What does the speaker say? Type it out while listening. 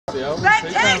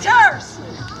Spectators,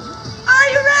 are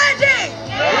you ready?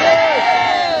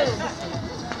 Yes!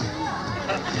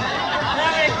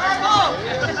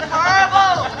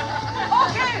 Horrible!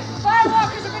 Okay,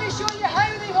 firewalkers are going to show you how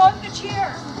they want the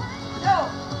cheer. So,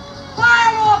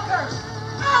 firewalkers,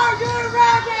 are you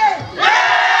ready? Yes!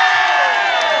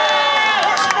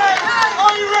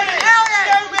 Are you ready? Hell yeah!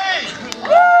 Show me!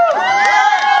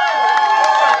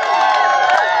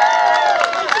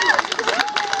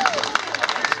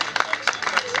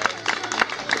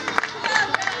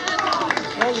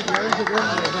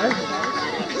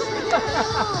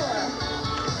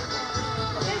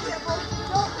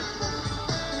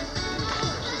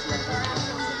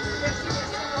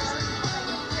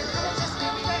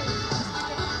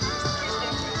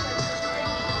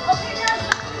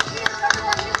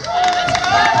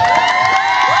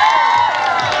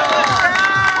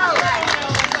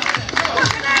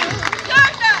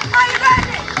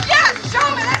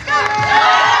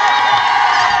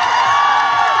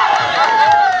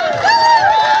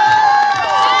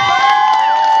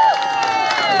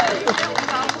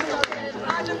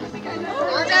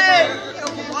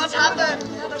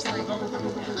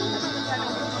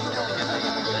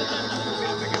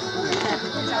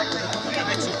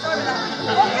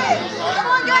 Okay, come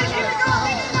on guys, here we go,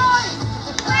 make a noise!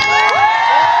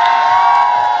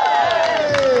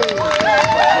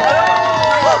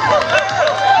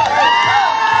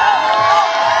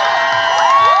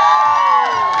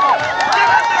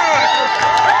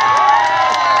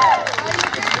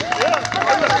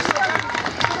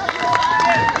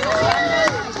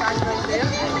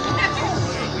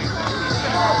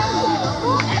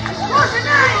 What's your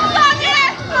name?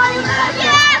 Are you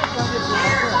ready?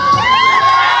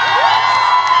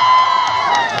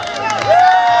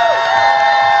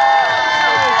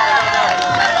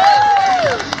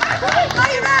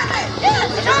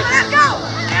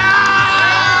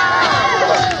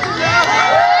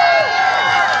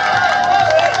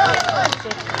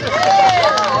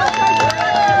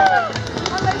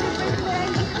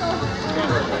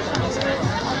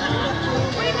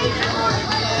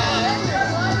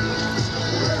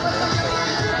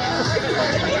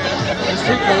 It's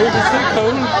too cold, it's too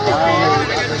cold.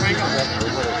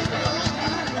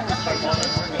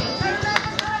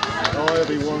 Oh, it'll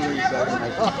be one week second.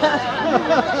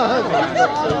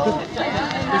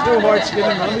 There's no hard skin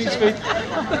on these feet.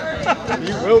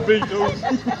 You will be though.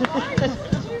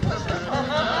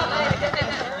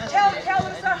 Tell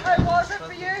us how was it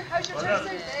for you? How's your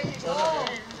dressing? There you go.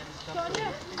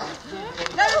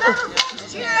 Now remember,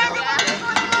 folks, cheer everyone who's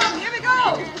going along. Here we go.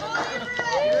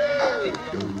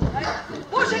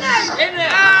 What's your name? In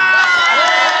there.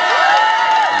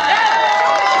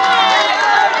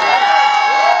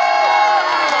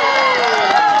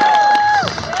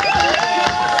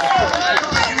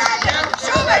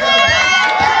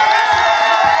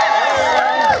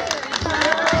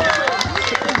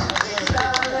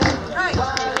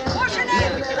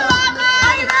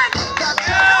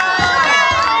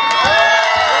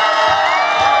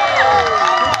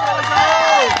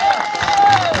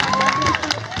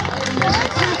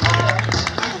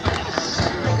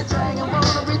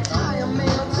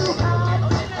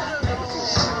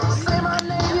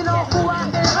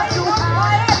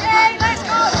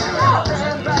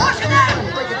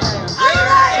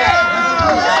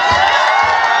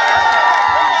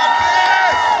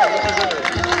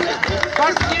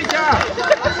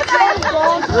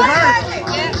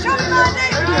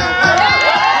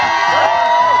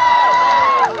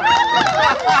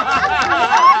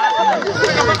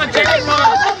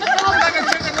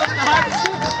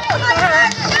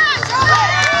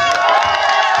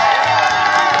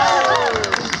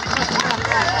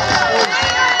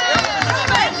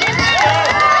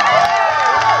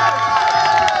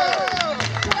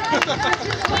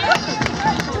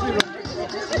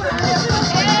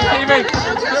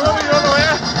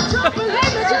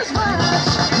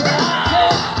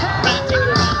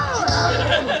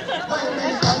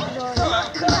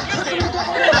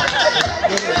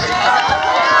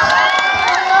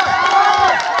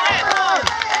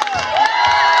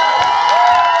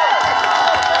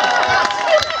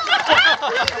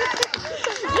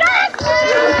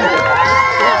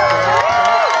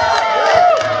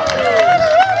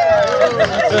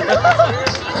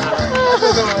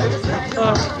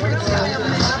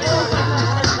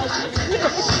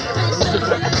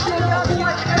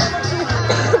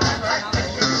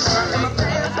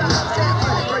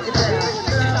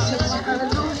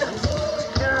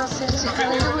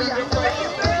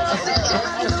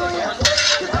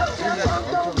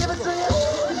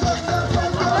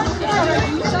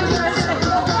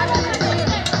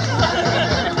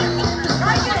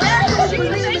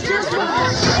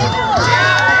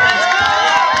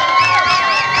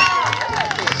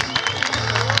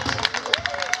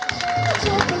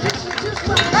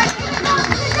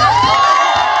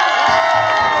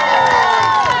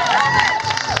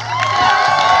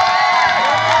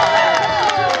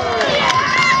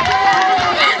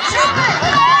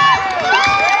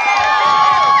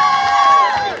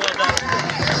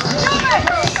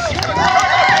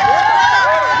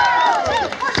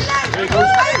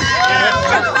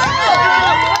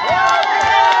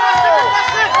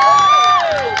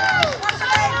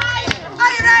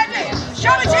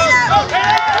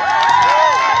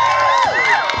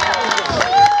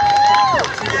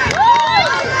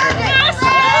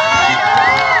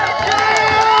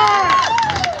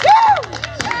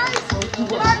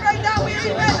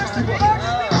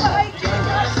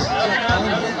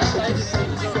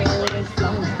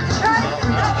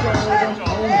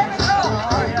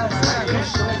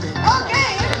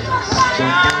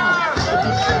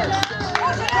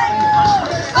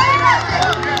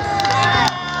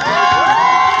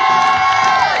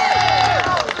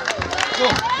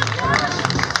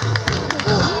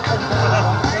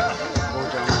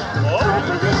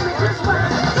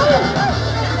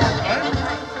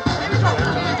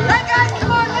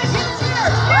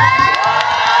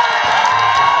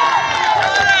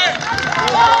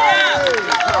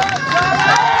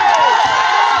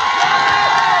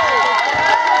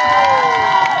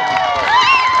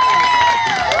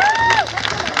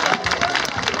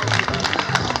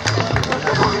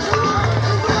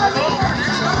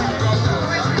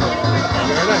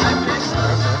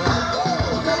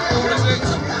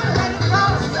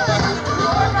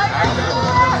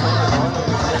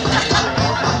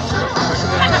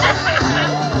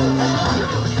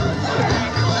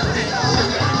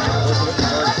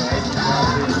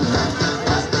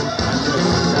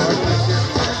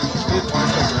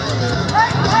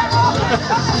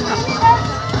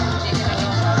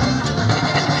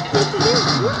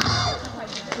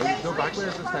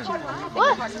 backwards this time.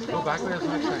 What? Go backwards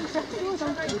next time.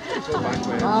 Go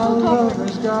backwards.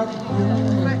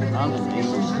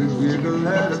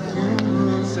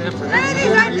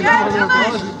 Ladies and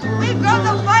gentlemen, we've got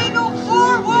the final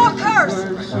 4 walkers.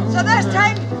 So this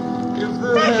time,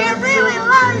 make it really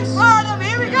loud for them.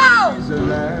 Here we go.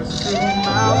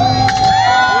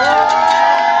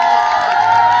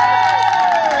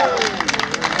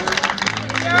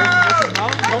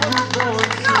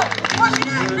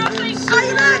 Are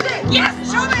you ready? Yes.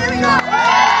 Show me. Here we go.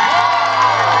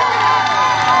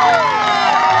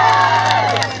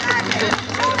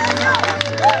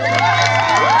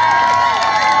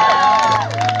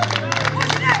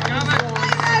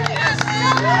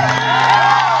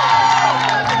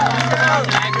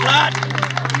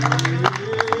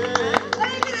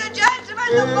 Ladies and gentlemen,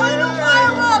 the final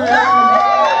Firewalk.